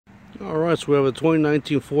Alright, so we have a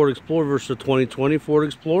 2019 Ford Explorer versus a 2020 Ford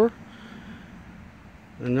Explorer.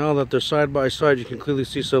 And now that they're side by side, you can clearly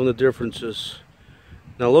see some of the differences.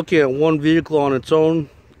 Now looking at one vehicle on its own,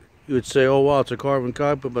 you would say, oh wow, it's a carbon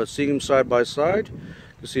copy, but seeing them side by side,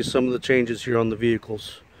 you see some of the changes here on the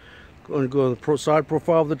vehicles. Going to go on the side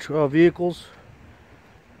profile of the vehicles.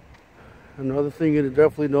 Another thing you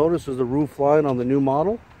definitely notice is the roof line on the new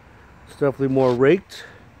model. It's definitely more raked,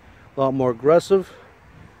 a lot more aggressive.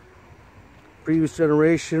 Previous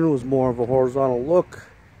generation was more of a horizontal look,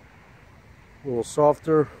 a little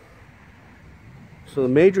softer. So the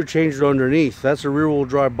major changes are underneath. That's a rear-wheel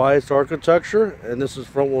drive biased architecture, and this is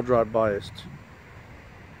front-wheel drive biased.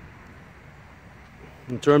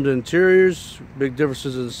 In terms of interiors, big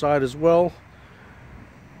differences inside as well.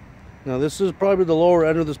 Now this is probably the lower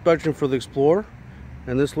end of the spectrum for the Explorer,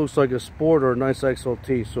 and this looks like a Sport or a nice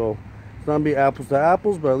XLT. So it's not gonna be apples to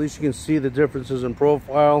apples, but at least you can see the differences in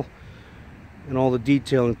profile and all the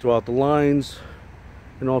detailing throughout the lines,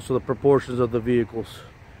 and also the proportions of the vehicles.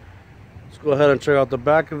 Let's go ahead and check out the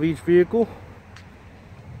back of each vehicle.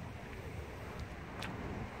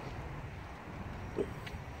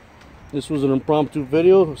 This was an impromptu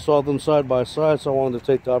video. I saw them side by side, so I wanted to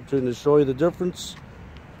take the opportunity to show you the difference.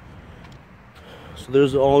 So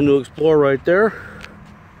there's the all-new Explorer right there.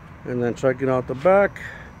 And then checking out the back,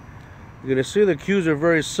 you're going to see the cues are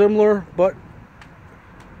very similar, but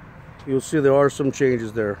you'll see there are some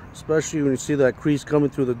changes there, especially when you see that crease coming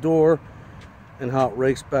through the door and how it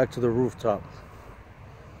rakes back to the rooftop.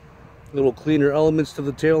 Little cleaner elements to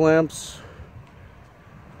the tail lamps.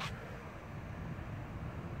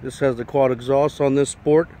 This has the quad exhaust on this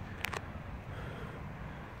Sport.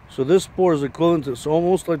 So this Sport is equivalent to, it's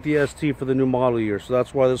almost like the ST for the new model year. So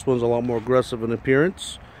that's why this one's a lot more aggressive in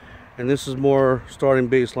appearance. And this is more starting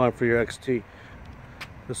baseline for your XT.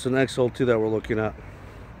 This is an XLT that we're looking at.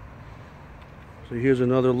 So here's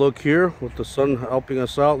another look here with the sun helping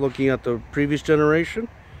us out, looking at the previous generation.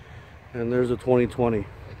 And there's the 2020.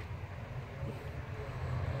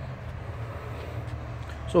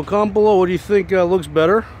 So comment below, what do you think looks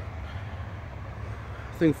better?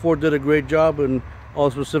 I think Ford did a great job in all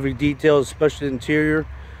the specific details, especially the interior,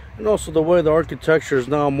 and also the way the architecture is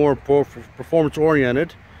now more performance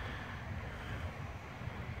oriented.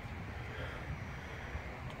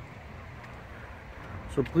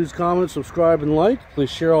 So please comment, subscribe, and like. Please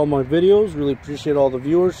share all my videos. Really appreciate all the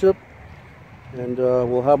viewership. And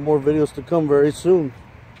we'll have more videos to come very soon.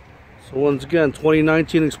 So once again,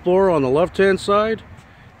 2019 Explorer on the left-hand side,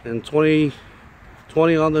 and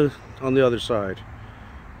 2020 on the other side.